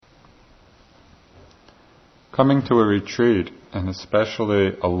Coming to a retreat, and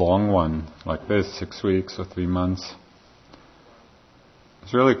especially a long one like this, 6 weeks or 3 months,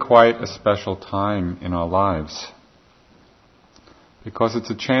 is really quite a special time in our lives, because it's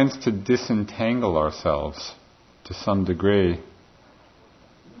a chance to disentangle ourselves to some degree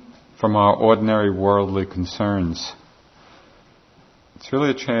from our ordinary worldly concerns. It's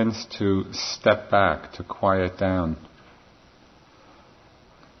really a chance to step back, to quiet down.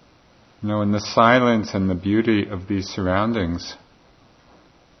 You know, in the silence and the beauty of these surroundings,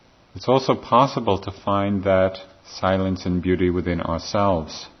 it's also possible to find that silence and beauty within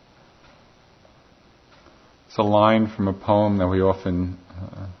ourselves. It's a line from a poem that we often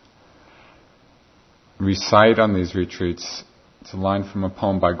recite on these retreats. It's a line from a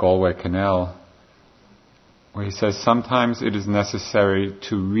poem by Galway Connell, where he says, "Sometimes it is necessary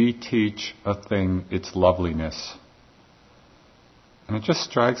to reteach a thing its loveliness." And it just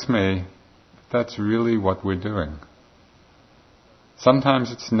strikes me that's really what we're doing.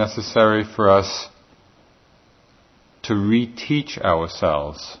 Sometimes it's necessary for us to reteach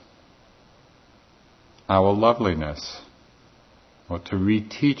ourselves our loveliness, or to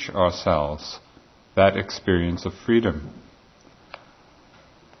reteach ourselves that experience of freedom.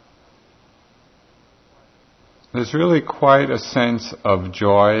 There's really quite a sense of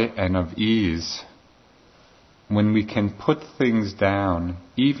joy and of ease when we can put things down,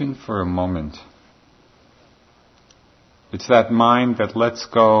 even for a moment. It's that mind that lets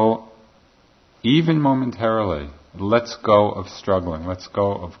go, even momentarily, lets go of struggling, lets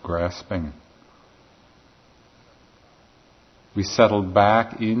go of grasping. We settle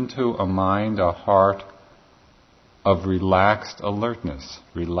back into a mind, a heart of relaxed alertness,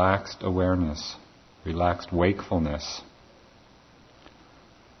 relaxed awareness, relaxed wakefulness.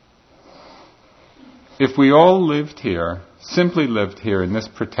 If we all lived here, simply lived here in this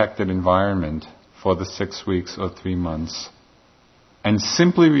protected environment for the 6 weeks or 3 months, and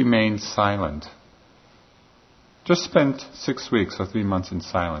simply remained silent, just spent 6 weeks or 3 months in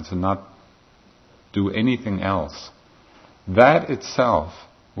silence and not do anything else, that itself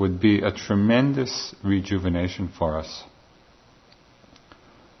would be a tremendous rejuvenation for us.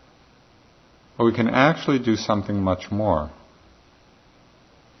 But we can actually do something much more.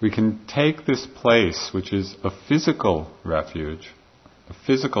 We can take this place, which is a physical refuge, a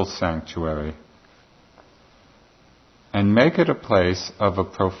physical sanctuary, and make it a place of a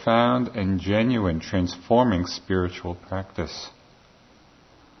profound and genuine transforming spiritual practice.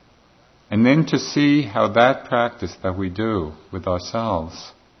 And then to see how that practice that we do with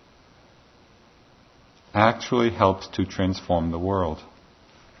ourselves actually helps to transform the world.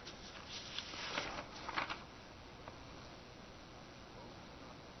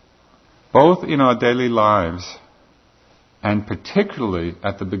 Both in our daily lives and particularly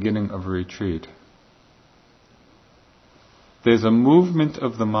at the beginning of a retreat, there's a movement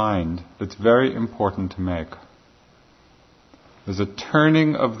of the mind that's very important to make. There's a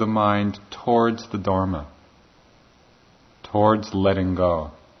turning of the mind towards the Dharma, towards letting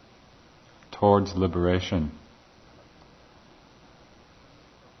go, towards liberation.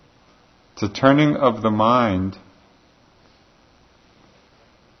 It's a turning of the mind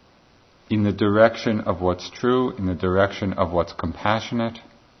in the direction of what's true, in the direction of what's compassionate.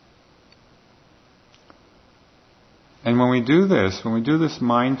 And when we do this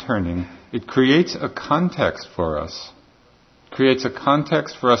mind turning, it creates a context for us. It creates a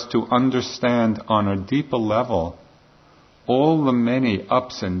context for us to understand on a deeper level all the many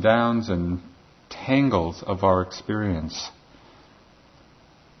ups and downs and tangles of our experience.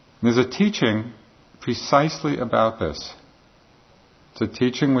 There's a teaching precisely about this. It's a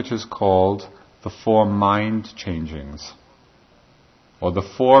teaching which is called the 4 mind changings, or the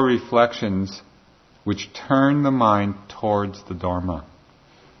 4 reflections which turn the mind towards the Dharma.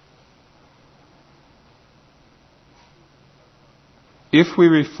 If we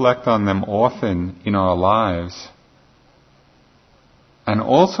reflect on them often in our lives, and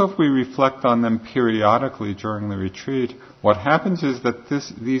also if we reflect on them periodically during the retreat, what happens is that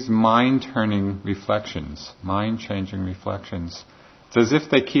these mind-turning reflections, mind-changing reflections, it's as if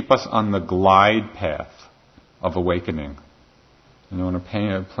they keep us on the glide path of awakening. You know, when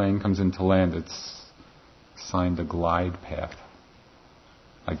a plane comes into land, it's signed a glide path,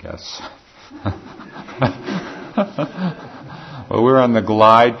 I guess. Well, we're on the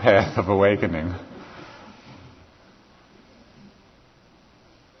glide path of awakening.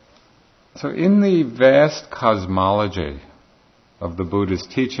 So in the vast cosmology of the Buddha's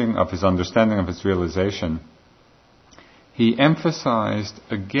teaching, of his understanding, of his realization, he emphasized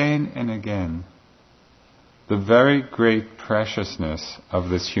again and again the very great preciousness of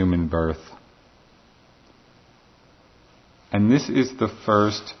this human birth. And this is the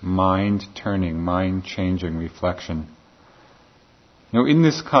first mind-turning, mind-changing reflection. In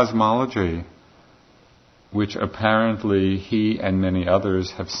this cosmology, which apparently he and many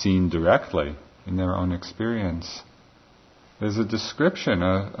others have seen directly in their own experience, there's a description,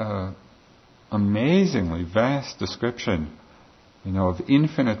 a amazingly vast description, of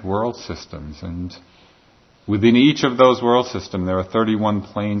infinite world systems, and within each of those world systems there are 31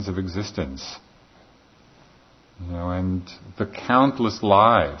 planes of existence, and the countless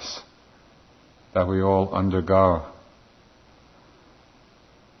lives that we all undergo.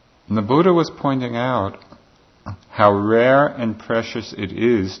 And the Buddha was pointing out how rare and precious it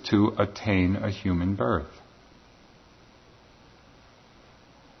is to attain a human birth.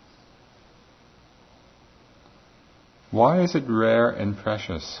 Why is it rare and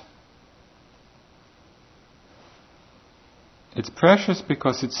precious? It's precious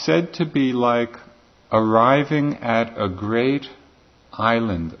because it's said to be like arriving at a great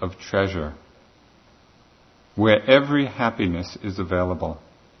island of treasure where every happiness is available.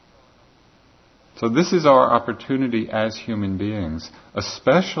 So this is our opportunity as human beings,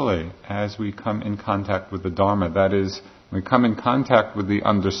 especially as we come in contact with the Dharma. That is, we come in contact with the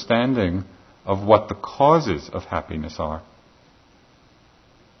understanding of what the causes of happiness are.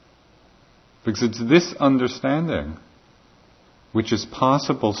 Because it's this understanding which is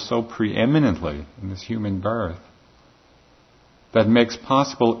possible so preeminently in this human birth that makes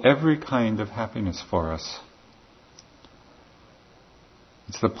possible every kind of happiness for us.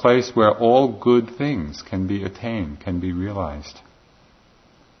 It's the place where all good things can be attained, can be realized.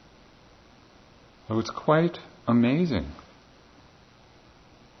 So it's quite amazing.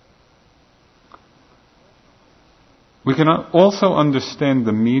 We can also understand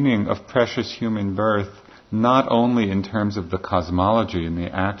the meaning of precious human birth not only in terms of the cosmology and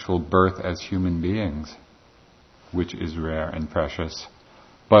the actual birth as human beings, which is rare and precious,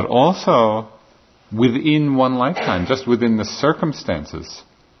 but also within one lifetime, just within the circumstances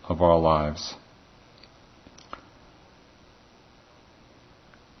of our lives.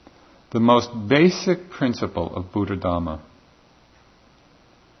 The most basic principle of Buddha Dhamma,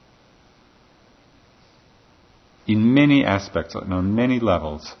 in many aspects and on many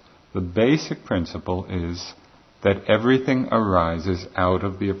levels, the basic principle is that everything arises out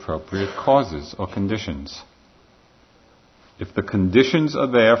of the appropriate causes or conditions. If the conditions are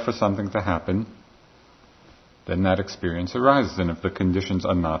there for something to happen, then that experience arises. And if the conditions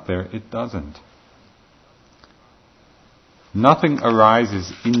are not there, it doesn't. Nothing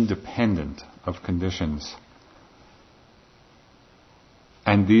arises independent of conditions.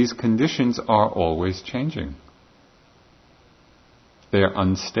 And these conditions are always changing. They're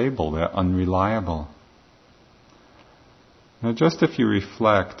unstable, they're unreliable. Now just if you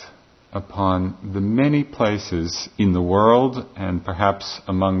reflect upon the many places in the world and perhaps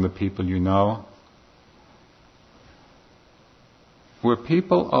among the people you know, where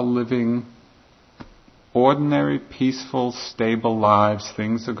people are living ordinary, peaceful, stable lives,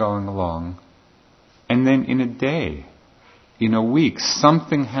 things are going along, and then in a day, in a week,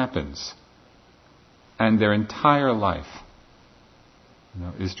 something happens, and their entire life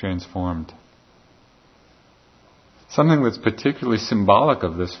is transformed. Something that's particularly symbolic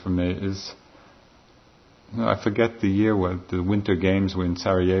of this for me is, I forget the year where the Winter Games were in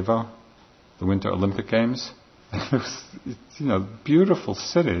Sarajevo, the Winter Olympic Games. It's beautiful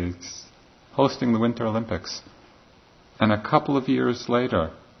city. It's hosting the Winter Olympics. And a couple of years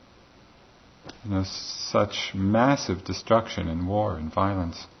later, such massive destruction and war and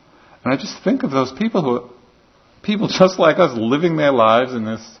violence. And I just think of those people people just like us living their lives in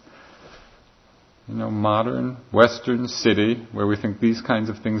this, modern Western city where we think these kinds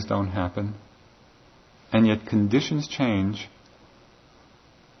of things don't happen. And yet conditions change,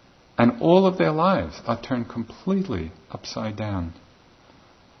 and all of their lives are turned completely upside down.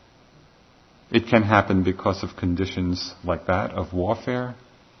 It can happen because of conditions like that, of warfare.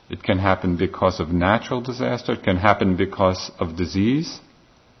 It can happen because of natural disaster. It can happen because of disease.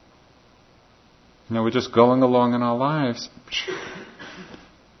 We're just going along in our lives,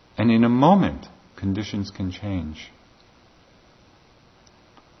 and in a moment, conditions can change.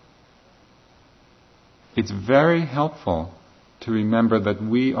 It's very helpful to remember that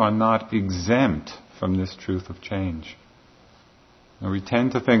we are not exempt from this truth of change. We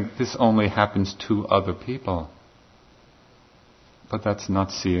tend to think this only happens to other people, but that's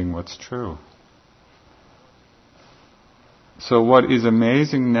not seeing what's true. So what is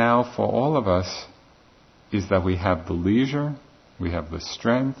amazing now for all of us is that we have the leisure, we have the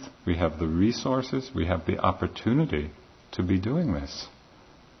strength, we have the resources, we have the opportunity to be doing this.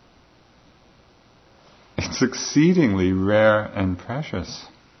 It's exceedingly rare and precious.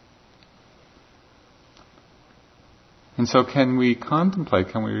 And so can we contemplate,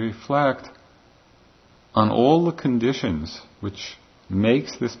 can we reflect on all the conditions which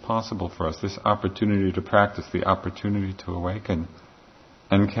makes this possible for us, this opportunity to practice, the opportunity to awaken?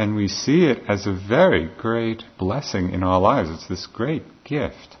 And can we see it as a very great blessing in our lives? It's this great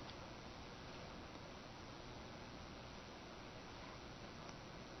gift.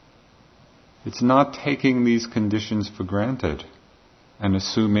 It's not taking these conditions for granted and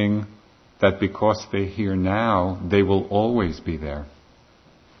assuming that because they're here now, they will always be there.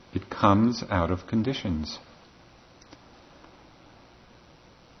 It comes out of conditions.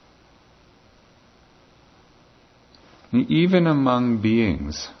 Even among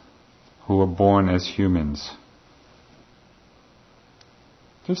beings who are born as humans,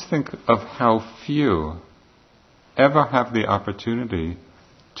 just think of how few ever have the opportunity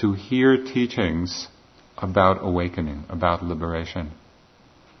to hear teachings about awakening, about liberation.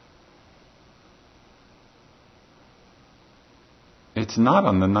 It's not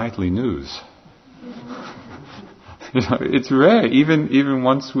on the nightly news. It's rare. Even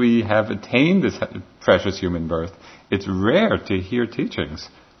once we have attained this precious human birth, it's rare to hear teachings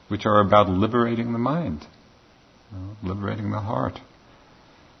which are about liberating the mind, liberating the heart.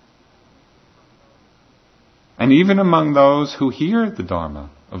 And even among those who hear the Dharma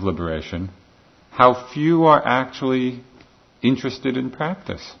of liberation, how few are actually interested in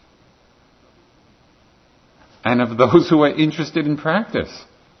practice. And of those who are interested in practice,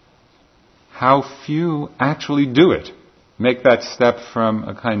 how few actually do it, make that step from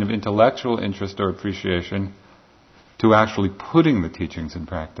a kind of intellectual interest or appreciation to actually putting the teachings in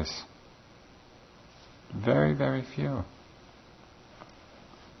practice. Very, very few.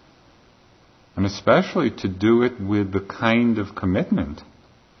 And especially to do it with the kind of commitment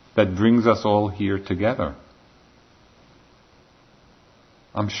that brings us all here together.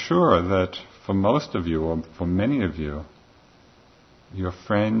 I'm sure that for most of you, or for many of you, your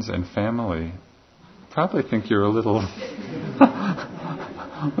friends and family probably think you're a little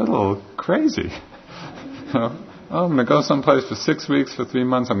crazy. I'm going to go someplace for 6 weeks, for 3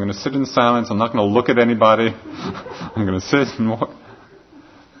 months. I'm going to sit in silence. I'm not going to look at anybody. I'm going to sit and walk.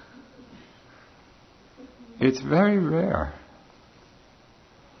 It's very rare.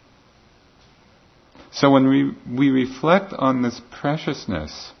 So when we reflect on this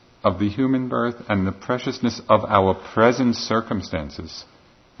preciousness of the human birth and the preciousness of our present circumstances,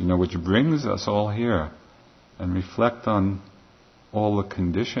 which brings us all here, and reflect on all the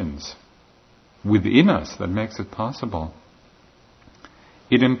conditions within us that makes it possible,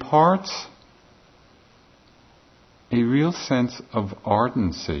 it imparts a real sense of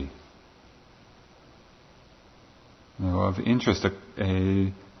ardency, of interest,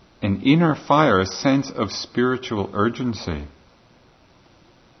 an inner fire, a sense of spiritual urgency.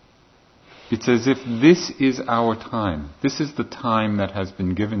 It's as if this is our time. This is the time that has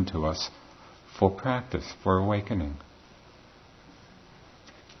been given to us for practice, for awakening.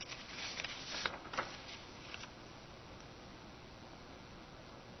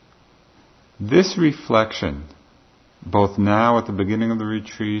 This reflection, both now at the beginning of the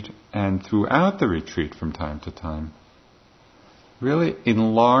retreat and throughout the retreat from time to time, really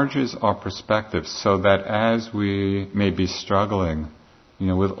enlarges our perspective so that as we may be struggling,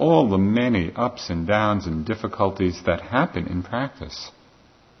 with all the many ups and downs and difficulties that happen in practice,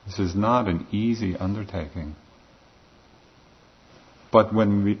 this is not an easy undertaking. But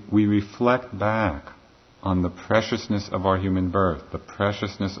when we reflect back on the preciousness of our human birth, the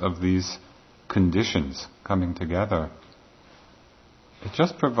preciousness of these conditions coming together, it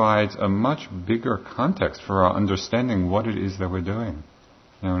just provides a much bigger context for our understanding what it is that we're doing.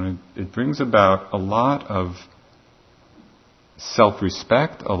 And it brings about a lot of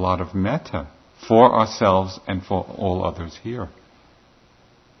self-respect, a lot of metta for ourselves and for all others here.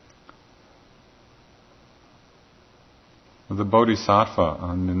 The Bodhisattva,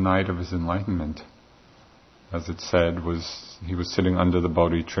 on the night of his enlightenment, as it said, he was sitting under the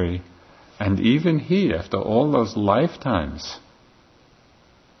Bodhi tree, and even he, after all those lifetimes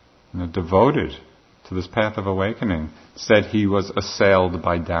devoted to this path of awakening, said he was assailed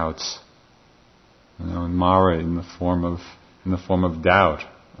by doubts. And Mara, in the form of doubt,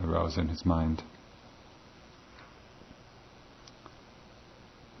 arose in his mind.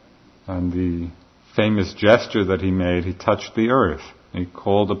 And the famous gesture that he made, he touched the earth. He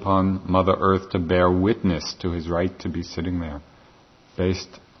called upon Mother Earth to bear witness to his right to be sitting there,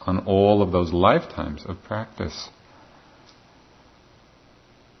 based on all of those lifetimes of practice.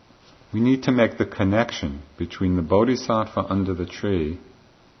 We need to make the connection between the Bodhisattva under the tree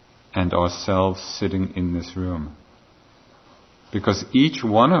and ourselves sitting in this room. Because each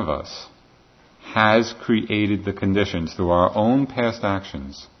one of us has created the conditions through our own past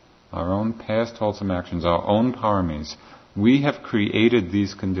actions, our own past wholesome actions, our own paramis. We have created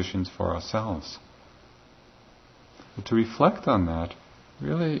these conditions for ourselves. But to reflect on that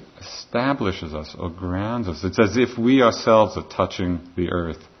really establishes us or grounds us. It's as if we ourselves are touching the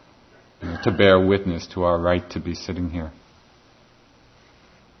earth, to bear witness to our right to be sitting here.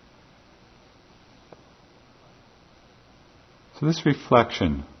 So this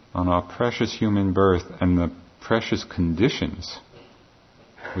reflection on our precious human birth and the precious conditions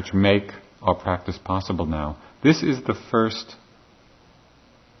which make our practice possible now, this is the first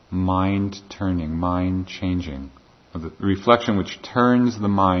mind-turning, mind-changing, the reflection which turns the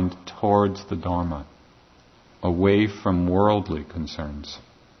mind towards the Dharma, away from worldly concerns.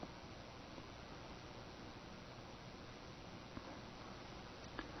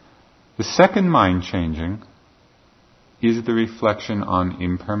 The second mind-changing is the reflection on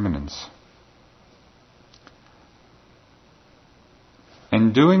impermanence.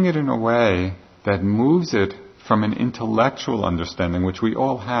 And doing it in a way that moves it from an intellectual understanding, which we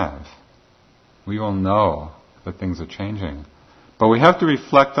all have. We all know that things are changing. But we have to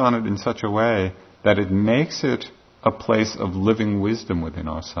reflect on it in such a way that it makes it a place of living wisdom within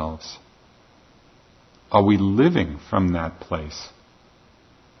ourselves. Are we living from that place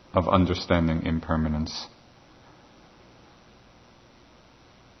of understanding impermanence?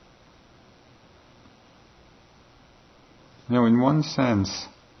 In one sense,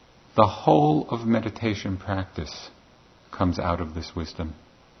 the whole of meditation practice comes out of this wisdom.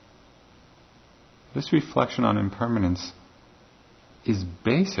 This reflection on impermanence is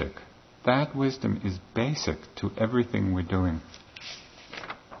basic. That wisdom is basic to everything we're doing.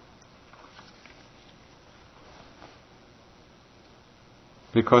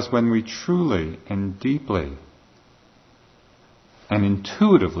 Because when we truly and deeply and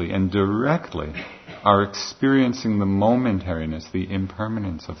intuitively and directly are experiencing the momentariness, the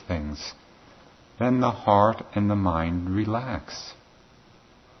impermanence of things, then the heart and the mind relax.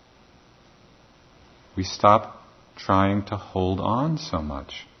 We stop trying to hold on so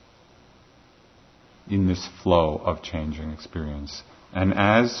much in this flow of changing experience. And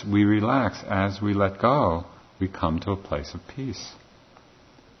as we relax, as we let go, we come to a place of peace.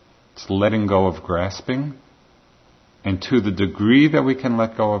 It's letting go of grasping, and to the degree that we can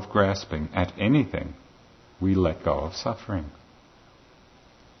let go of grasping at anything, we let go of suffering.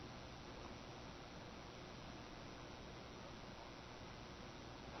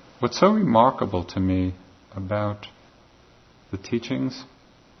 What's so remarkable to me about the teachings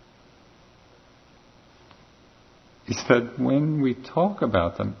is that when we talk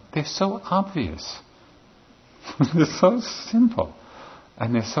about them, they're so obvious. They're so simple.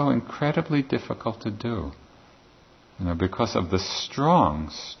 And they're so incredibly difficult to do. Because of the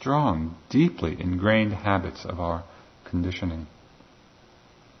strong, deeply ingrained habits of our conditioning.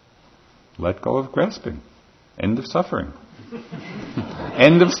 Let go of grasping. End of suffering.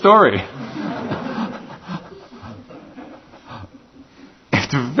 End of story.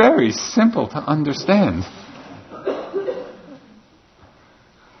 It's very simple to understand.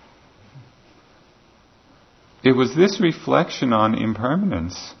 It was this reflection on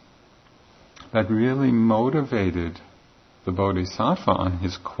impermanence that really motivated the Bodhisattva on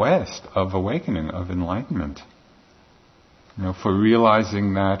his quest of awakening, of enlightenment. For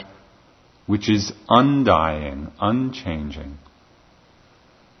realizing that which is undying, unchanging.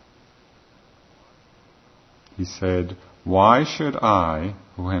 He said, "Why should I,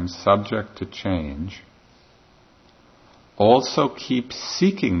 who am subject to change, also keep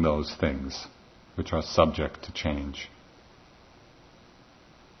seeking those things which are subject to change?"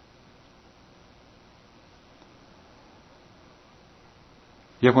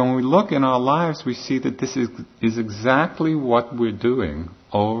 Yet when we look in our lives, we see that this is exactly what we're doing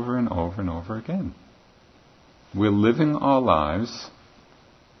over and over and over again. We're living our lives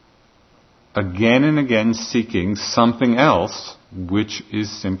again and again seeking something else which is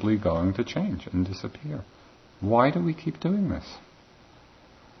simply going to change and disappear. Why do we keep doing this?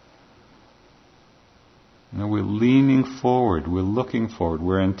 We're leaning forward, we're looking forward,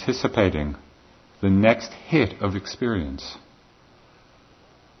 we're anticipating the next hit of experience.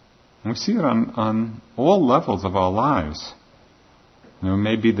 And we see it on all levels of our lives.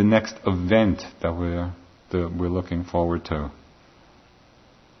 Maybe the next event that we're looking forward to.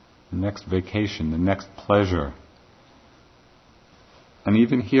 The next vacation, the next pleasure. And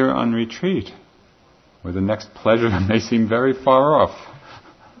even here on retreat, where the next pleasure may seem very far off.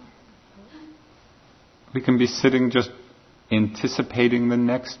 We can be sitting just anticipating the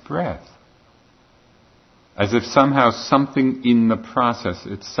next breath. As if somehow something in the process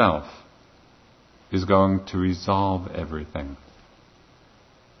itself is going to resolve everything.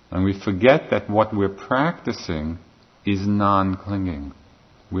 And we forget that what we're practicing is non-clinging.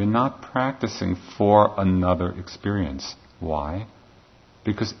 We're not practicing for another experience. Why?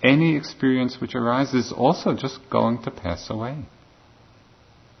 Because any experience which arises is also just going to pass away.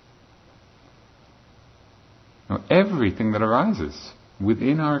 Now, everything that arises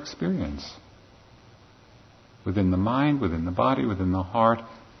within our experience, within the mind, within the body, within the heart,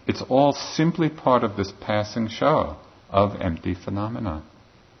 it's all simply part of this passing show of empty phenomena.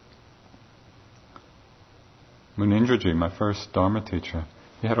 Munindraji, my first Dharma teacher,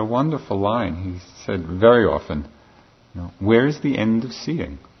 he had a wonderful line. He said very often, where is the end of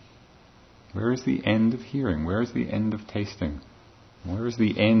seeing? Where is the end of hearing? Where is the end of tasting? Where is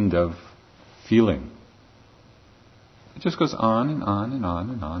the end of feeling? It just goes on and on and on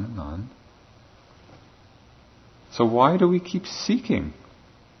and on and on. So why do we keep seeking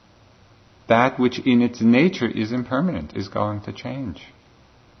that which in its nature is impermanent, is going to change?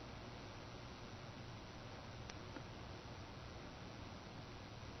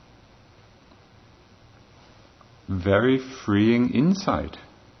 Very freeing insight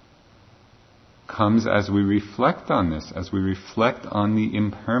comes as we reflect on this, as we reflect on the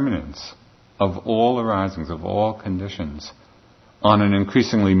impermanence of all arisings, of all conditions, on an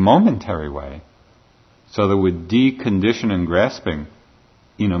increasingly momentary way, so that we're deconditioning grasping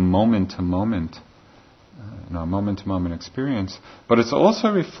in a moment-to-moment, in our moment-to-moment experience, but it's also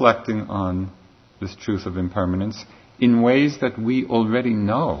reflecting on this truth of impermanence in ways that we already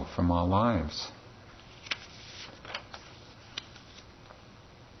know from our lives.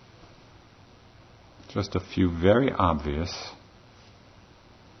 Just a few very obvious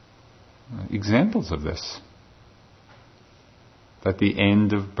examples of this. That the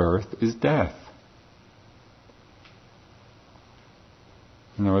end of birth is death.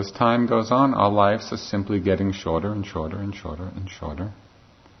 As time goes on, our lives are simply getting shorter and shorter and shorter and shorter.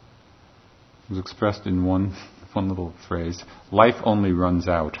 It was expressed in one little phrase, life only runs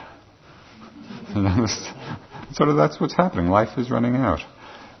out. That's what's happening. Life is running out.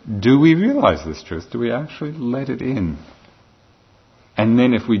 Do we realize this truth? Do we actually let it in? And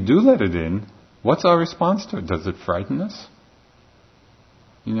then if we do let it in, what's our response to it? Does it frighten us?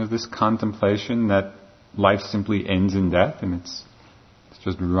 This contemplation that life simply ends in death and it's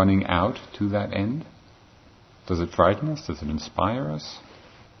just running out to that end? Does it frighten us? Does it inspire us?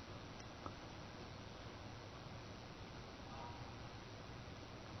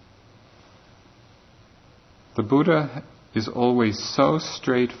 The Buddha is always so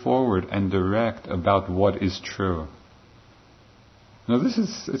straightforward and direct about what is true.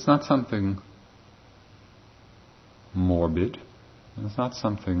 It's not something morbid. It's not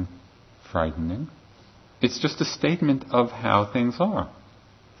something frightening. It's just a statement of how things are.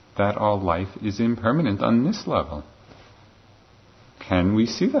 That our life is impermanent on this level. Can we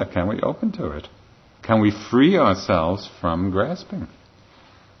see that? Can we open to it? Can we free ourselves from grasping?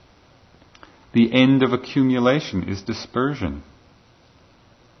 The end of accumulation is dispersion.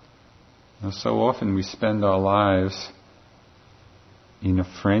 So often we spend our lives in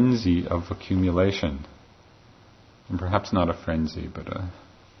a frenzy of accumulation. And perhaps not a frenzy, but a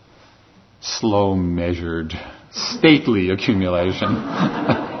slow, measured, stately accumulation.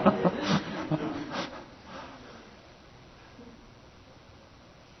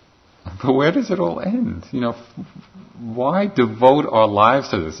 But where does it all end? Why devote our lives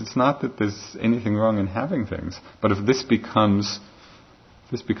to this? It's not that there's anything wrong in having things, but if this becomes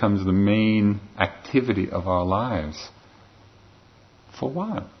the main activity of our lives, for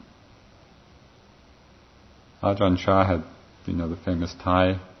what? Ajahn Chah had, the famous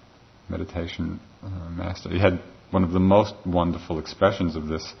Thai meditation master. He had one of the most wonderful expressions of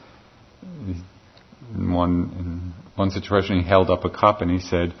this. In one situation, he held up a cup and he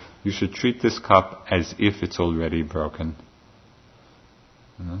said, "You should treat this cup as if it's already broken.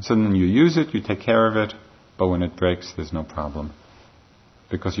 So then you use it, you take care of it, but when it breaks, there's no problem.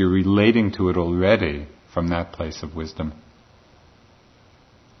 Because you're relating to it already from that place of wisdom."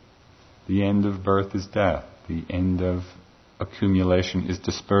 The end of birth is death. The end of accumulation is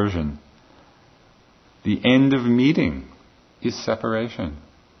dispersion. The end of meeting is separation.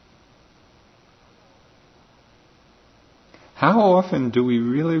 How often do we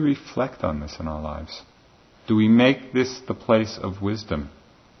really reflect on this in our lives? Do we make this the place of wisdom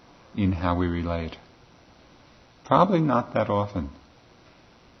in how we relate? Probably not that often.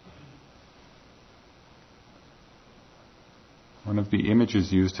 One of the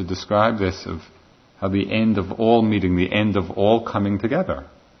images used to describe this of how the end of all meeting, the end of all coming together,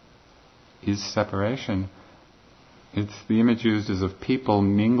 is separation. It's the image used is of people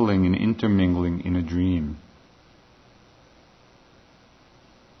mingling and intermingling in a dream.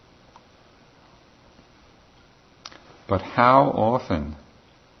 But how often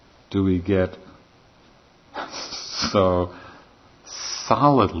do we get so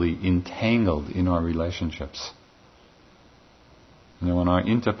solidly entangled in our relationships? In our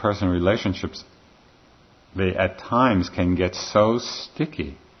interpersonal relationships, they at times can get so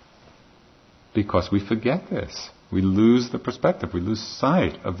sticky because we forget this. We lose the perspective. We lose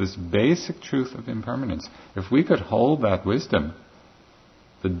sight of this basic truth of impermanence. If we could hold that wisdom,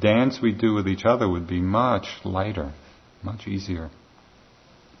 the dance we do with each other would be much lighter, much easier.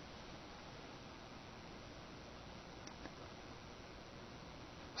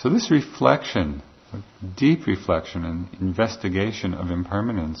 So this reflection, deep reflection and investigation of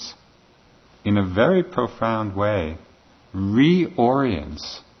impermanence, in a very profound way,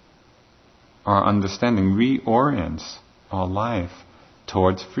 reorients our understanding, reorients our life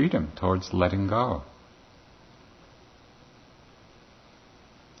towards freedom, towards letting go.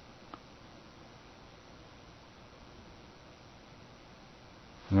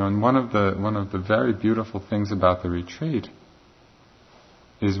 And one of the very beautiful things about the retreat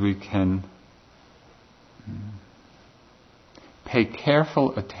is we can pay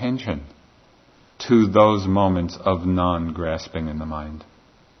careful attention to those moments of non-grasping in the mind.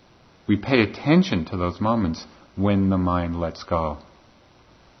 We pay attention to those moments when the mind lets go.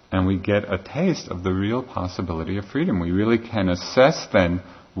 And we get a taste of the real possibility of freedom. We really can assess then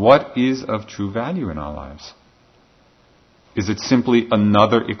what is of true value in our lives. Is it simply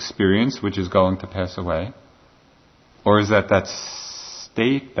another experience which is going to pass away? Or is that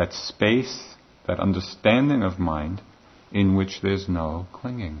state, that space, that understanding of mind in which there's no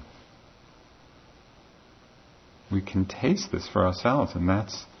clinging? We can taste this for ourselves, and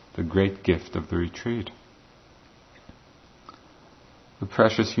that's the great gift of the retreat. The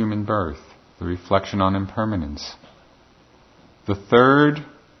precious human birth, the reflection on impermanence. The third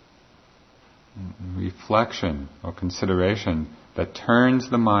reflection or consideration that turns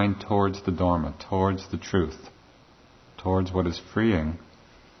the mind towards the Dharma, towards the truth, towards what is freeing,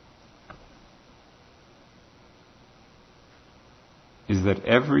 is that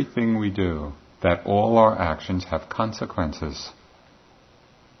everything we do, that all our actions have consequences.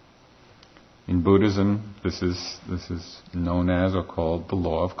 In Buddhism, this is known as or called the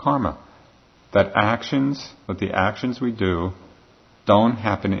law of karma. That the actions we do don't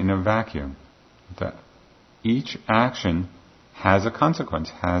happen in a vacuum. That each action has a consequence,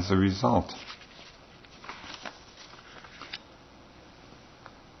 has a result.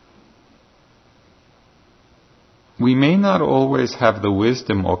 We may not always have the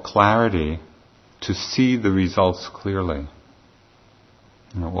wisdom or clarity to see the results clearly,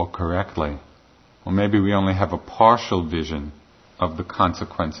 or correctly. Or maybe we only have a partial vision of the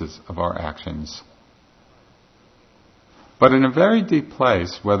consequences of our actions. But in a very deep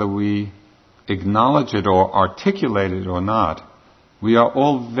place, whether we acknowledge it or articulate it or not, we are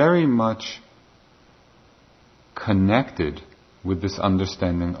all very much connected with this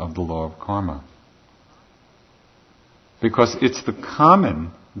understanding of the law of karma. Because it's the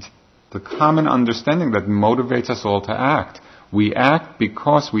common understanding that motivates us all to act. We act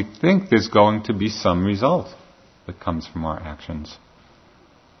because we think there's going to be some result that comes from our actions.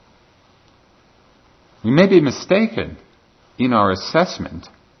 We may be mistaken in our assessment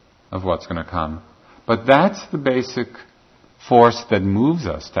of what's going to come, but that's the basic force that moves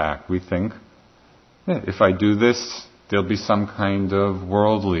us to act. We think, if I do this, there'll be some kind of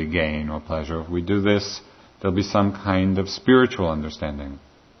worldly gain or pleasure. If we do this, there'll be some kind of spiritual understanding.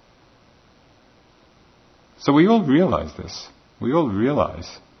 So we all realize this. We all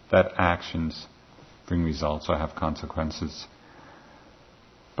realize that actions bring results or have consequences.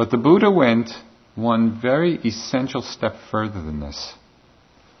 But the Buddha went one very essential step further than this.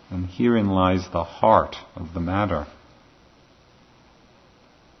 And herein lies the heart of the matter.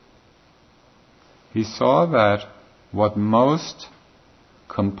 He saw that what most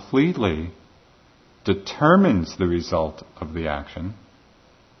completely determines the result of the action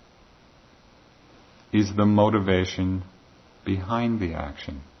is the motivation behind the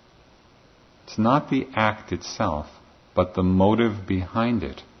action. It's not the act itself, but the motive behind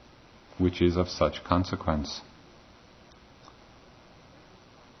it, which is of such consequence.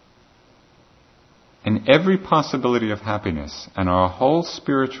 And every possibility of happiness and our whole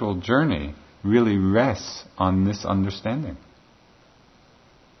spiritual journey really rests on this understanding.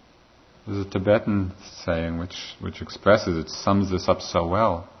 There's a Tibetan saying which expresses it, sums this up so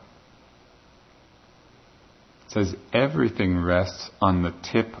well. It says everything rests on the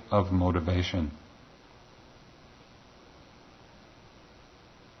tip of motivation.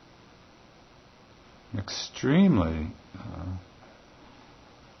 An extremely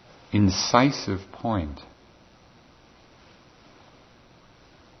incisive point.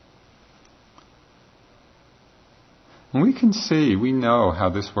 And we can see, we know how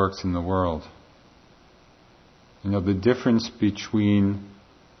this works in the world. The difference between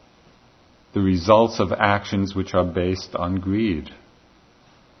the results of actions which are based on greed,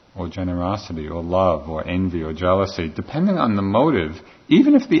 or generosity, or love, or envy, or jealousy, depending on the motive,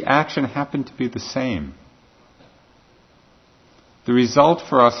 even if the action happened to be the same. The result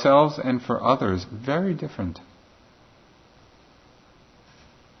for ourselves and for others, very different.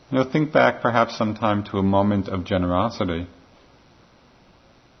 Think back perhaps sometime to a moment of generosity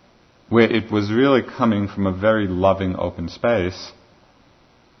where it was really coming from a very loving, open space.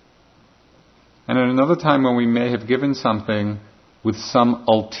 And at another time when we may have given something with some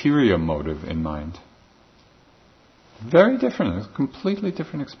ulterior motive in mind. Very different, a completely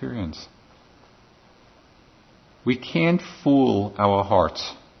different experience. We can't fool our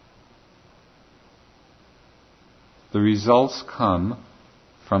hearts. The results come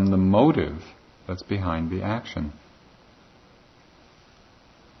from the motive that's behind the action.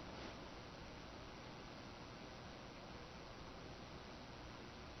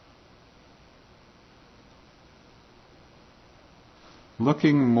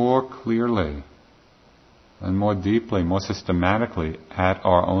 Looking more clearly and more deeply, more systematically at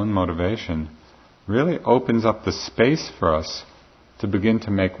our own motivation really opens up the space for us to begin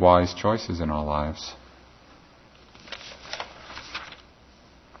to make wise choices in our lives.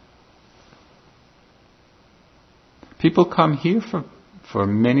 People come here for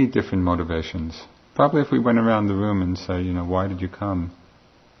many different motivations. Probably if we went around the room and say, why did you come?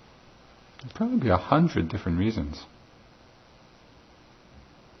 There'd probably be 100 different reasons.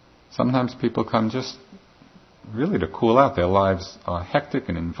 Sometimes people come just really to cool out. Their lives are hectic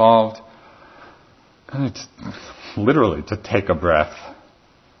and involved. And it's literally to take a breath,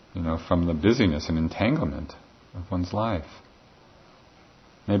 from the busyness and entanglement of one's life.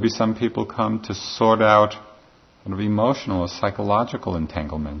 Maybe some people come to sort out sort of emotional or psychological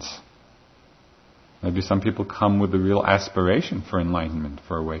entanglements. Maybe some people come with a real aspiration for enlightenment,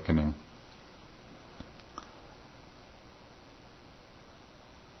 for awakening.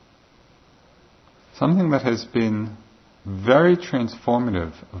 Something that has been very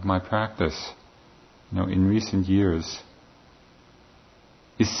transformative of my practice, in recent years,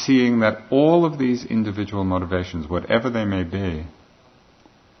 is seeing that all of these individual motivations, whatever they may be,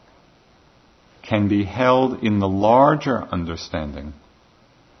 can be held in the larger understanding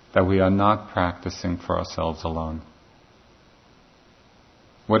that we are not practicing for ourselves alone.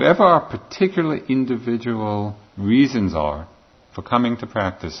 Whatever our particular individual reasons are for coming to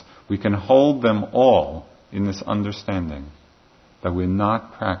practice, we can hold them all in this understanding that we're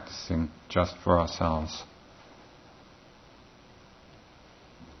not practicing just for ourselves.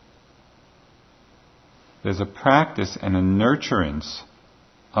 There's a practice and a nurturance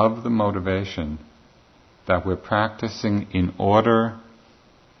of the motivation that we're practicing in order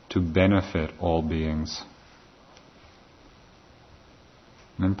to benefit all beings.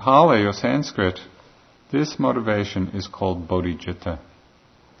 And in Pali or Sanskrit, this motivation is called bodhicitta.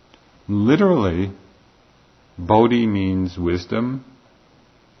 Literally, bodhi means wisdom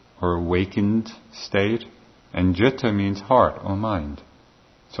or awakened state, and citta means heart or mind.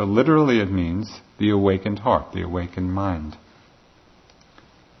 So literally it means the awakened heart, the awakened mind.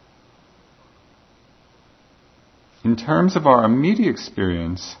 In terms of our immediate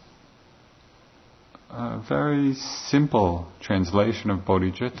experience, a very simple translation of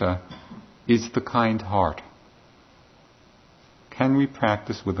bodhicitta is the kind heart. Can we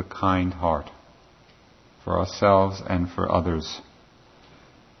practice with a kind heart for ourselves and for others?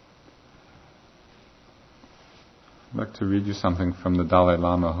 I'd like to read you something from the Dalai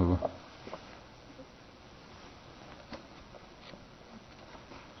Lama, who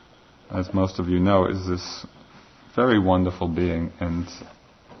as most of you know, is this very wonderful being, and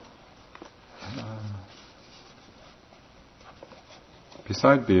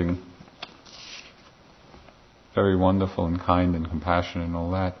beside being very wonderful and kind and compassionate and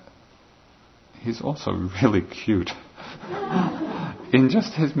all that, he's also really cute. In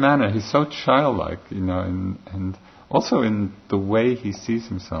just his manner, he's so childlike, and also in the way he sees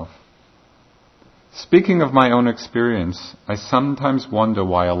himself. Speaking of my own experience, I sometimes wonder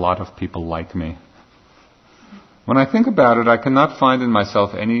why a lot of people like me. When I think about it, I cannot find in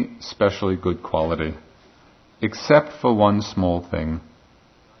myself any especially good quality, except for one small thing.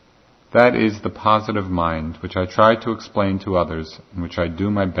 That is the positive mind which I try to explain to others and which I do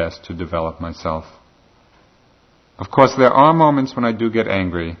my best to develop myself. Of course, there are moments when I do get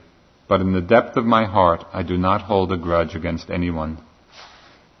angry, but in the depth of my heart, I do not hold a grudge against anyone.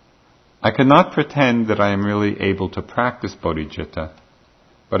 I cannot pretend that I am really able to practice bodhicitta,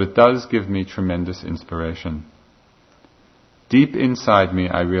 but it does give me tremendous inspiration. Deep inside me,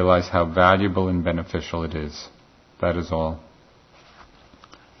 I realize how valuable and beneficial it is. That is all.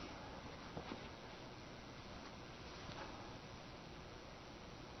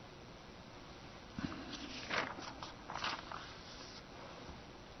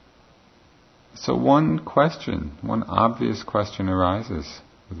 So one obvious question arises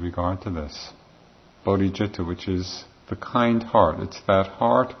with regard to this. Bodhicitta, which is the kind heart. It's that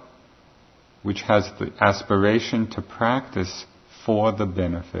heart which has the aspiration to practice for the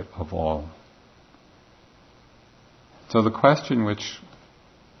benefit of all. So the question which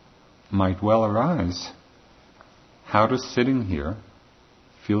might well arise, how does sitting here,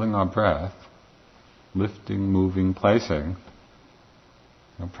 feeling our breath, lifting, moving, placing,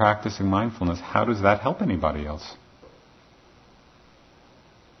 practicing mindfulness, how does that help anybody else?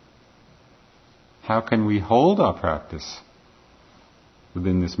 How can we hold our practice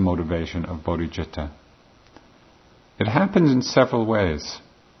within this motivation of bodhicitta? It happens in several ways.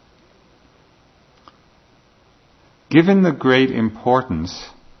 Given the great importance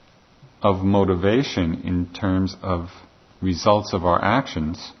of motivation in terms of results of our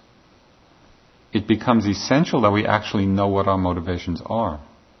actions, it becomes essential that we actually know what our motivations are.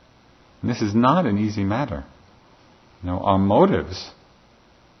 And this is not an easy matter. Our motives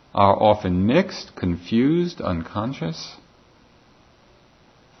are often mixed, confused, unconscious.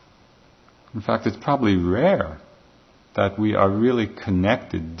 In fact, it's probably rare that we are really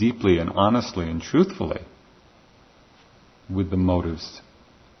connected deeply and honestly and truthfully with the motives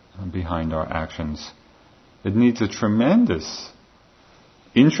behind our actions. It needs a tremendous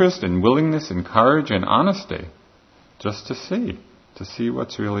interest and willingness and courage and honesty just to see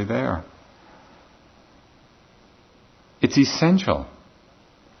what's really there. It's essential,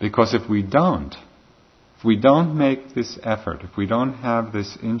 because if we don't make this effort, if we don't have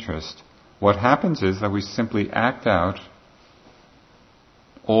this interest, what happens is that we simply act out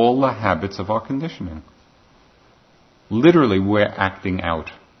all the habits of our conditioning. Literally, we're acting out.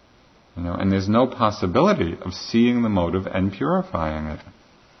 And there's no possibility of seeing the motive and purifying it.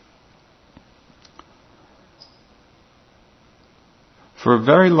 For a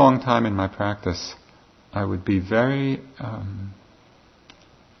very long time in my practice, I would be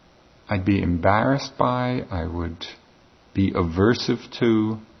I'd be embarrassed by, I would be aversive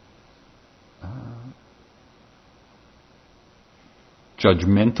to,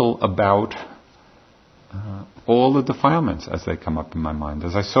 judgmental about all the defilements as they come up in my mind.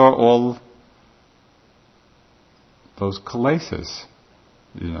 As I saw all those kilesas,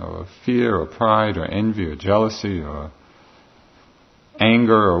 of fear or pride or envy or jealousy or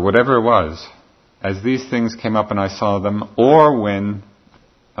anger or whatever it was, as these things came up and I saw them, or when,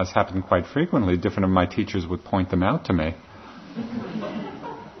 as happened quite frequently, different of my teachers would point them out to me,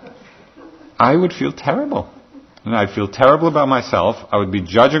 I would feel terrible. And I'd feel terrible about myself. I would be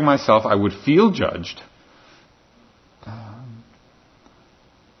judging myself. I would feel judged.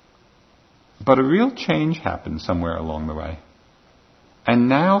 But a real change happened somewhere along the way. And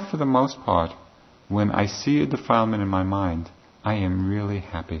now, for the most part, when I see a defilement in my mind, I am really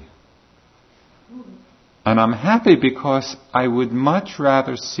happy. And I'm happy because I would much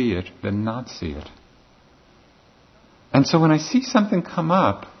rather see it than not see it. And so when I see something come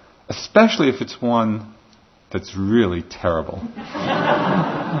up, especially if it's one that's really terrible,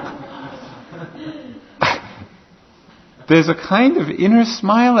 there's a kind of inner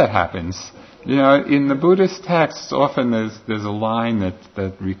smile that happens. In the Buddhist texts, often there's a line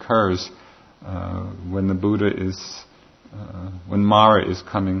that recurs when the Buddha when Mara is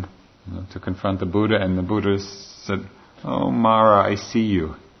coming to confront the Buddha, and the Buddha said, "Oh Mara, I see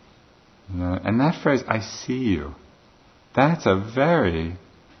you." And that phrase, "I see you," that's a very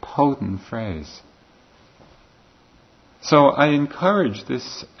potent phrase. So I encourage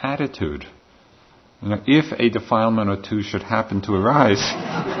this attitude. If a defilement or two should happen to arise,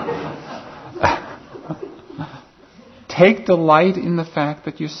 take delight in the fact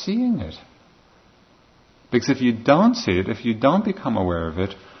that you're seeing it. Because if you don't see it, if you don't become aware of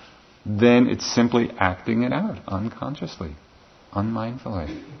it, then it's simply acting it out unconsciously,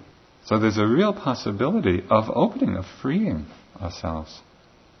 unmindfully. So there's a real possibility of opening, of freeing ourselves.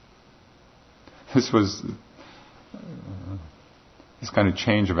 This kind of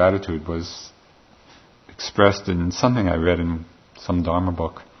change of attitude was expressed in something I read in some Dharma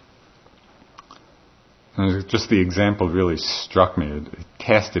book. And just the example really struck me. It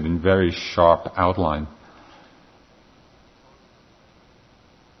cast it in very sharp outline.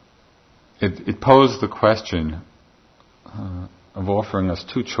 It posed the question of offering us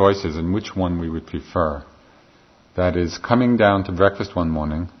two choices and which one we would prefer. That is, coming down to breakfast one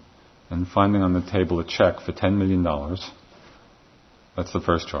morning and finding on the table a check for $10 million. That's the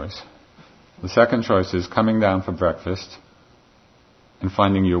first choice. The second choice is coming down for breakfast and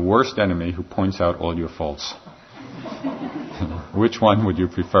finding your worst enemy who points out all your faults. Which one would you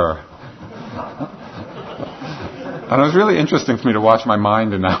prefer? And it was really interesting for me to watch my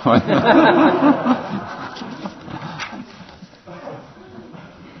mind in that one.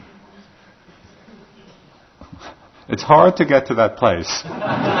 It's hard to get to that place.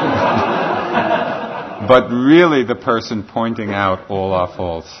 But really the person pointing out all our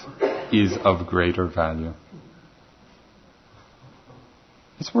faults is of greater value.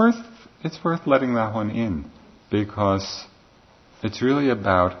 It's worth letting that one in, because it's really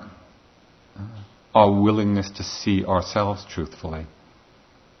about our willingness to see ourselves truthfully.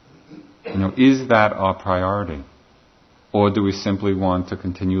 Is that our priority? Or do we simply want to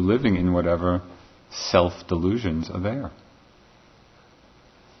continue living in whatever self-delusions are there?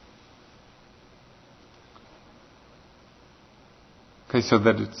 Okay, so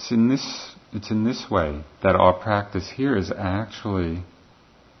that it's in this way that our practice here is actually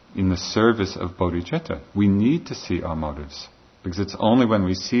in the service of bodhicitta. We need to see our motives, because it's only when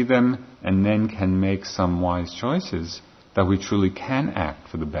we see them and then can make some wise choices that we truly can act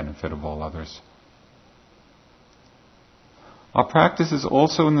for the benefit of all others. Our practice is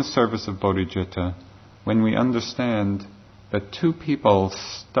also in the service of bodhicitta when we understand that two people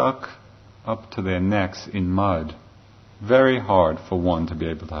stuck up to their necks in mud, very hard for one to be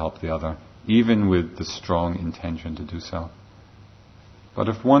able to help the other, even with the strong intention to do so. But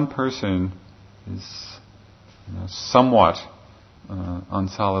if one person is somewhat on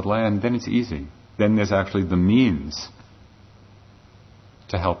solid land, then it's easy. Then there's actually the means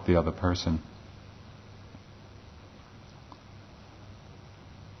to help the other person.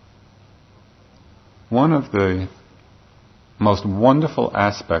 One of the most wonderful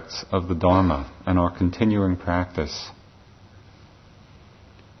aspects of the Dharma and our continuing practice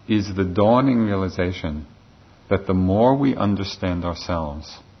is the dawning realization that the more we understand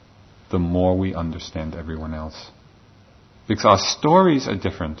ourselves, the more we understand everyone else. Because our stories are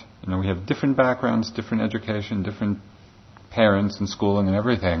different. We have different backgrounds, different education, different parents and schooling and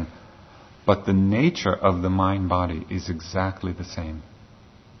everything. But the nature of the mind-body is exactly the same.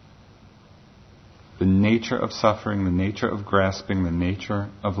 The nature of suffering, the nature of grasping, the nature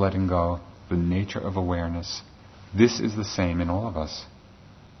of letting go, the nature of awareness, this is the same in all of us.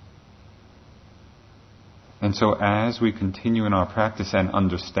 And so as we continue in our practice and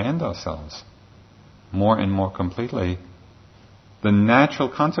understand ourselves more and more completely, the natural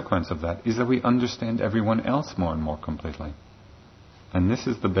consequence of that is that we understand everyone else more and more completely. And this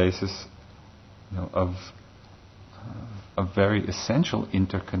is the basis of very essential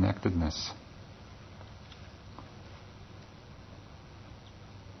interconnectedness.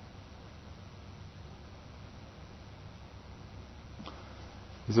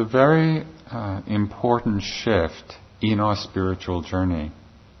 There's a very important shift in our spiritual journey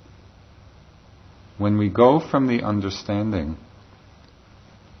when we go from the understanding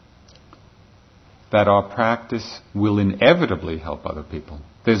that our practice will inevitably help other people.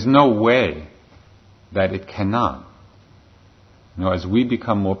 There's no way that it cannot. As we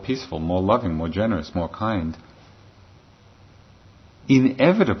become more peaceful, more loving, more generous, more kind,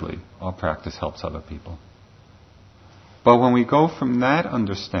 inevitably our practice helps other people. But when we go from that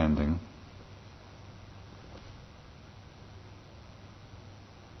understanding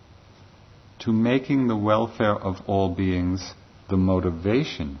to making the welfare of all beings the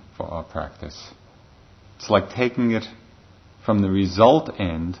motivation for our practice, it's like taking it from the result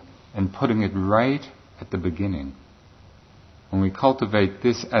end and putting it right at the beginning. When we cultivate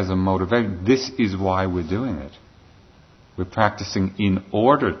this as a motivation, this is why we're doing it. We're practicing in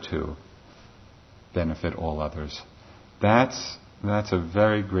order to benefit all others. That's a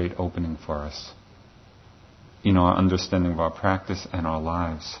very great opening for us in our understanding of our practice and our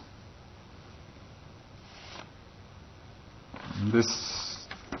lives. This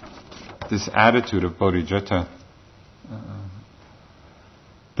attitude of bodhicitta,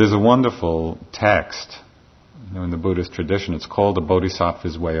 there's a wonderful text, in the Buddhist tradition. It's called The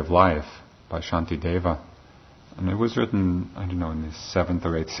Bodhisattva's Way of Life by Shantideva. And it was written, in the 7th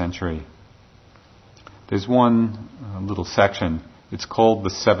or 8th century. There's one little section. It's called the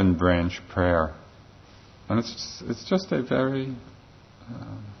 7-branch prayer. And it's just a very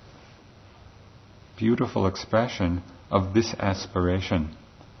beautiful expression of this aspiration.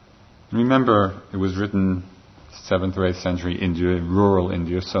 Remember, it was written 7th or 8th century India, rural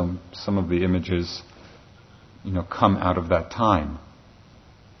India, so some of the images, come out of that time.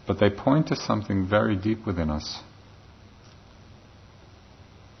 But they point to something very deep within us.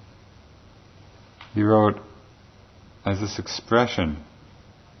 He wrote, as this expression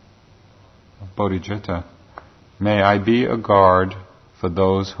of bodhicitta, may I be a guard for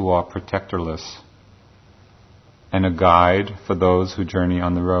those who are protectorless, and a guide for those who journey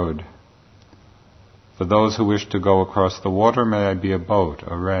on the road. For those who wish to go across the water, may I be a boat,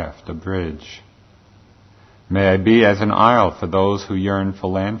 a raft, a bridge. May I be as an isle for those who yearn for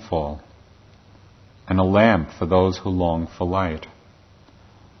landfall, and a lamp for those who long for light.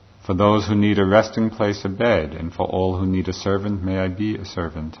 For those who need a resting place, a bed, and for all who need a servant, may I be a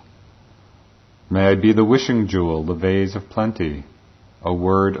servant. May I be the wishing jewel, the vase of plenty, a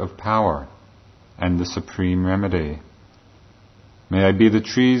word of power, and the supreme remedy. May I be the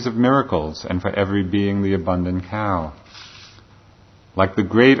trees of miracles, and for every being the abundant cow. Like the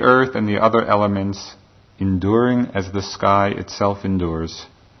great earth and the other elements, enduring as the sky itself endures,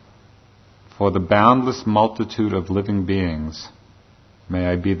 for the boundless multitude of living beings, may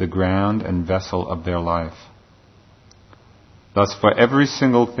I be the ground and vessel of their life. Thus for every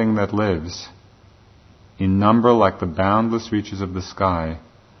single thing that lives, in number like the boundless reaches of the sky,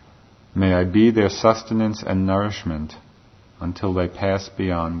 may I be their sustenance and nourishment until they pass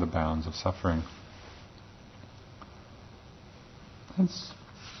beyond the bounds of suffering. That's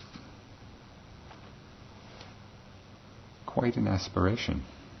quite an aspiration.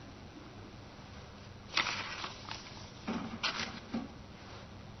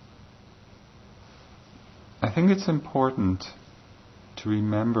 I think it's important to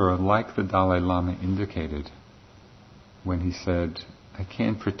remember, like the Dalai Lama indicated when he said, I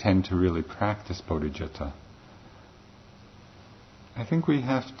can't pretend to really practice bodhicitta. I think we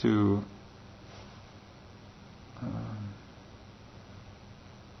have to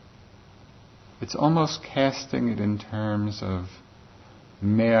it's almost casting it in terms of,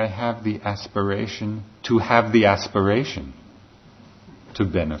 may I have the aspiration to have the aspiration to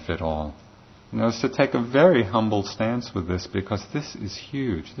benefit all. It's to take a very humble stance with this, because this is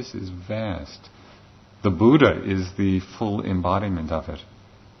huge, this is vast. The Buddha is the full embodiment of it.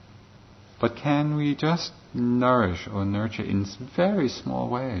 But can we just nourish or nurture in very small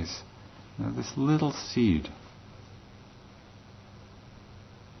ways, this little seed,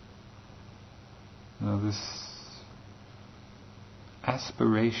 this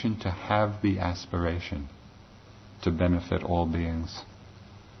aspiration to have the aspiration to benefit all beings.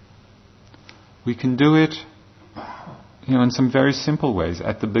 We can do it, in some very simple ways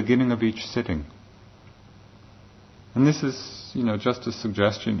at the beginning of each sitting. And this is, just a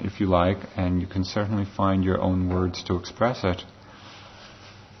suggestion if you like, and you can certainly find your own words to express it.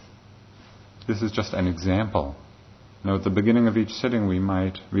 This is just an example. At the beginning of each sitting we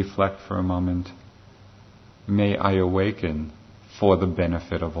might reflect for a moment, may I awaken for the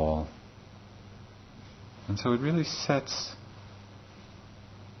benefit of all. And so it really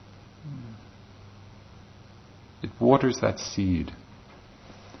it waters that seed.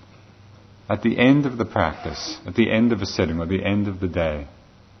 At the end of the practice, at the end of a sitting or the end of the day,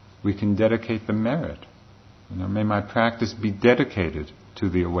 we can dedicate the merit. May my practice be dedicated to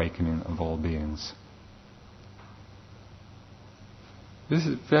the awakening of all beings. This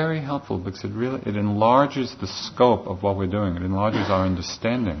is very helpful because it enlarges the scope of what we're doing. It enlarges our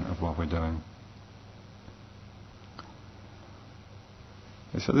understanding of what we're doing.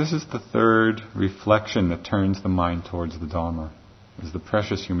 So this is the third reflection that turns the mind towards the Dharma. Is the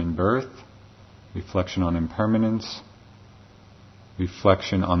precious human birth, reflection on impermanence,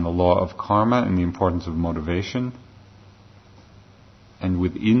 reflection on the law of karma and the importance of motivation, and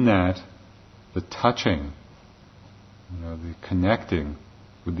within that, the touching, the connecting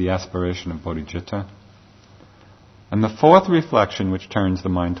with the aspiration of bodhicitta. And the fourth reflection, which turns the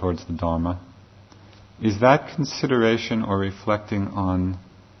mind towards the Dharma, is that consideration or reflecting on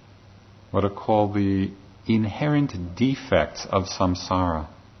what are called the inherent defects of samsara.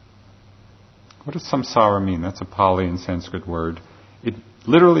 What does samsara mean? That's a Pali and Sanskrit word. It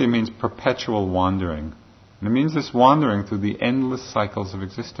literally means perpetual wandering. And it means this wandering through the endless cycles of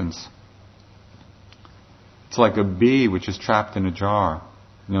existence. It's like a bee which is trapped in a jar.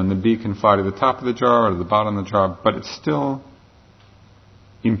 And the bee can fly to the top of the jar or to the bottom of the jar, but it's still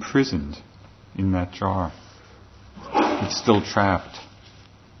imprisoned in that jar. It's still trapped.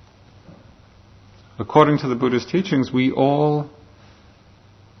 According to the Buddha's teachings, we all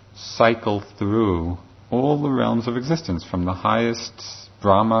cycle through all the realms of existence, from the highest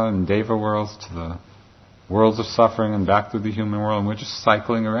Brahma and Deva worlds to the worlds of suffering and back to the human world, and we're just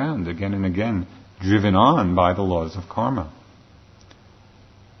cycling around again and again, driven on by the laws of karma.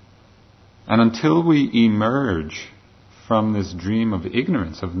 And until we emerge from this dream of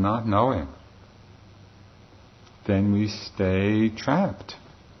ignorance, of not knowing, then we stay trapped,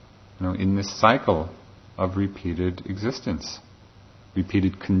 in this cycle of repeated existence,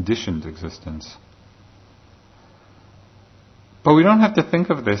 repeated conditioned existence. But we don't have to think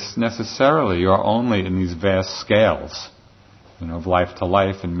of this necessarily or only in these vast scales, of life to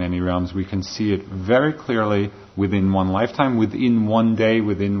life in many realms. We can see it very clearly within one lifetime, within one day,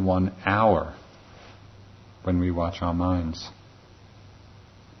 within 1 hour, when we watch our minds.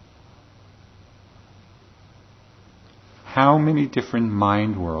 How many different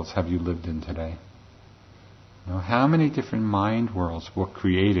mind worlds have you lived in today? How many different mind worlds were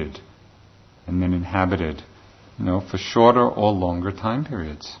created and then inhabited, for shorter or longer time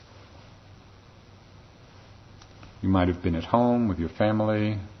periods? You might have been at home with your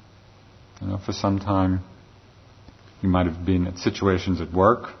family, for some time. You might have been at situations at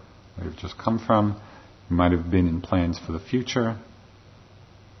work where you've just come from. You might have been in plans for the future.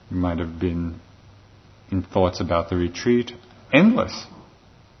 You might have been in thoughts about the retreat. Endless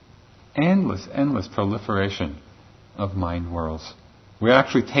proliferation of mind worlds. We're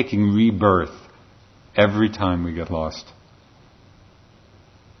actually taking rebirth every time we get lost.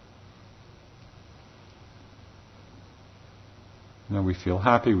 We feel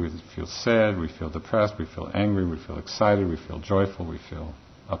happy, we feel sad, we feel depressed, we feel angry, we feel excited, we feel joyful, we feel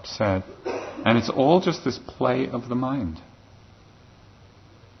upset. And it's all just this play of the mind.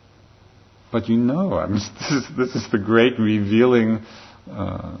 But this is the great revealing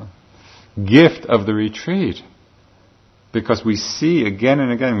gift of the retreat. Because we see again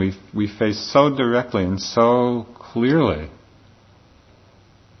and again, we face so directly and so clearly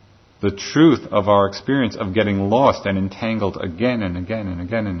the truth of our experience of getting lost and entangled again and again and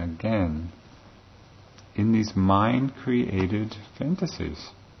again and again in these mind-created fantasies.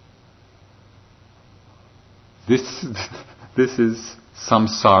 This is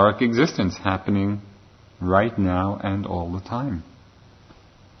samsaric existence happening right now and all the time.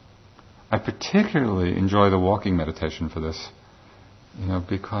 I particularly enjoy the walking meditation for this,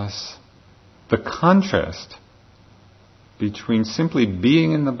 because the contrast between simply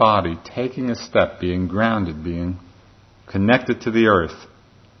being in the body, taking a step, being grounded, being connected to the earth,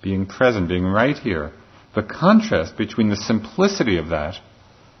 being present, being right here, the contrast between the simplicity of that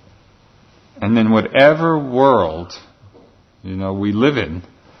and then whatever world, we live in,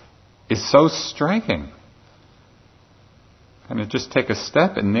 is so striking. And just take a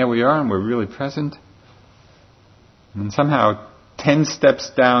step and there we are and we're really present. And somehow 10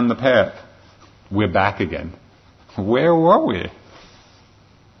 steps down the path, we're back again. Where were we?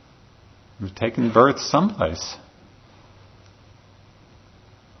 We've taken birth someplace.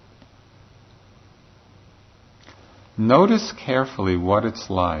 Notice carefully what it's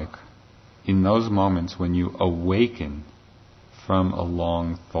like in those moments when you awaken from a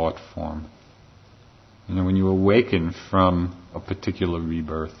long thought form. When you awaken from a particular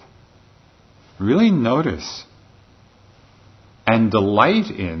rebirth. Really notice and delight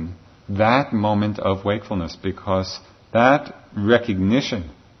in that moment of wakefulness, because that recognition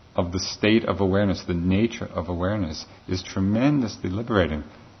of the state of awareness, the nature of awareness, is tremendously liberating.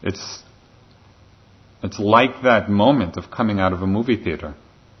 It's like that moment of coming out of a movie theater,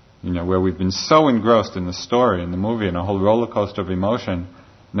 where we've been so engrossed in the story, in the movie, in a whole roller coaster of emotion,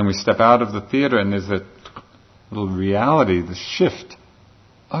 and then we step out of the theater and there's that little reality, the shift.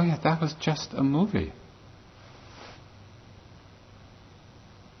 Oh yeah, that was just a movie.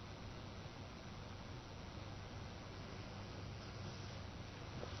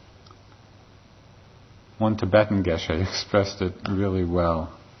 One Tibetan geshe expressed it really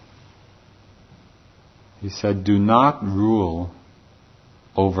well. He said, "Do not rule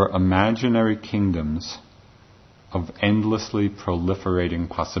over imaginary kingdoms of endlessly proliferating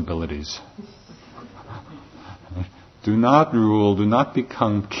possibilities." Do not rule, do not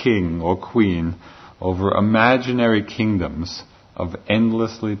become king or queen over imaginary kingdoms of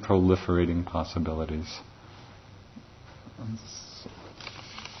endlessly proliferating possibilities.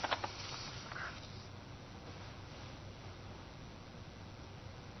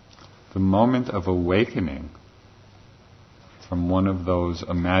 The moment of awakening from one of those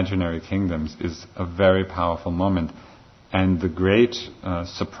imaginary kingdoms is a very powerful moment. And the great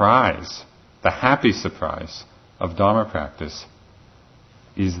surprise, the happy surprise of Dharma practice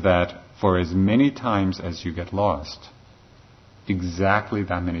is that for as many times as you get lost, exactly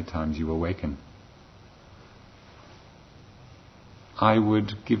that many times you awaken. I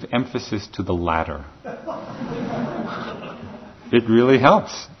would give emphasis to the latter. It really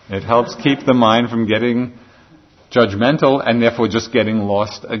helps. It helps keep the mind from getting judgmental and therefore just getting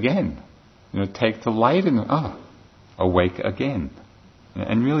lost again. Take the light and awake again.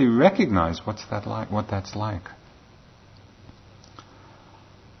 And really recognize what that's like.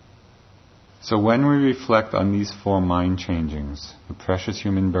 So when we reflect on these 4 mind changings, the precious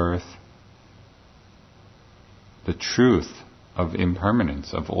human birth, the truth of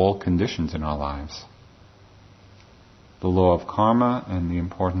impermanence of all conditions in our lives, the law of karma and the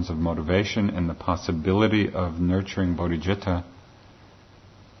importance of motivation and the possibility of nurturing bodhicitta,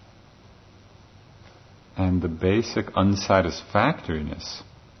 and the basic unsatisfactoriness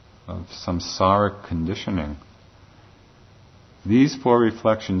of samsaric conditioning, these 4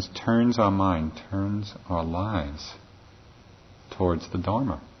 reflections turns our mind, turns our lives towards the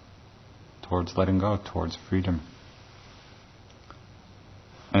Dharma, towards letting go, towards freedom.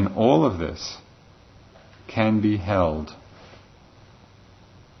 And all of this can be held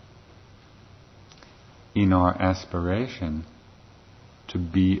in our aspiration to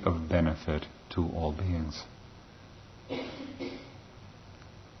be of benefit to all beings.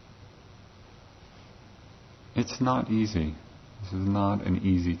 It's not easy. This is not an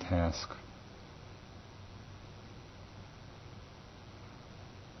easy task.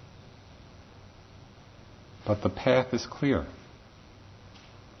 But the path is clear.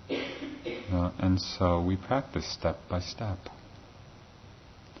 And so we practice step by step.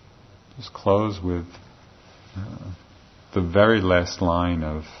 Just close with the very last line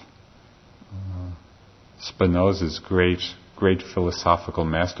of Spinoza's great philosophical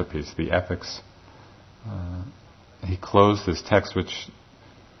masterpiece, the Ethics. He closed this text, which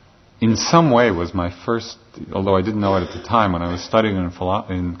in some way was my first, although I didn't know it at the time, when I was studying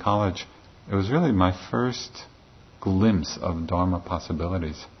in college, it was really my first glimpse of Dharma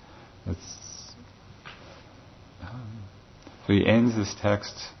possibilities. So he ends this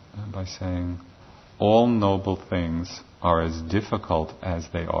text by saying, all noble things are as difficult as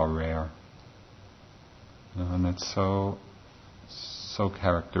they are rare. And that's so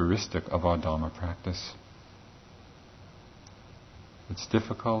characteristic of our Dharma practice. It's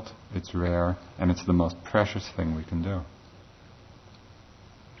difficult, it's rare, and it's the most precious thing we can do.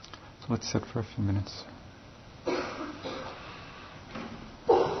 So let's sit for a few minutes.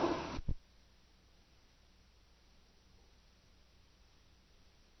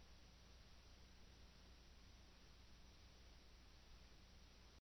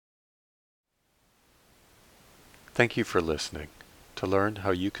 Thank you for listening. To learn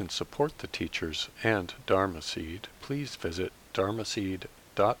how you can support the teachers and Dharma Seed, please visit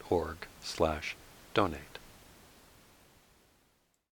dharmaseed.org/donate.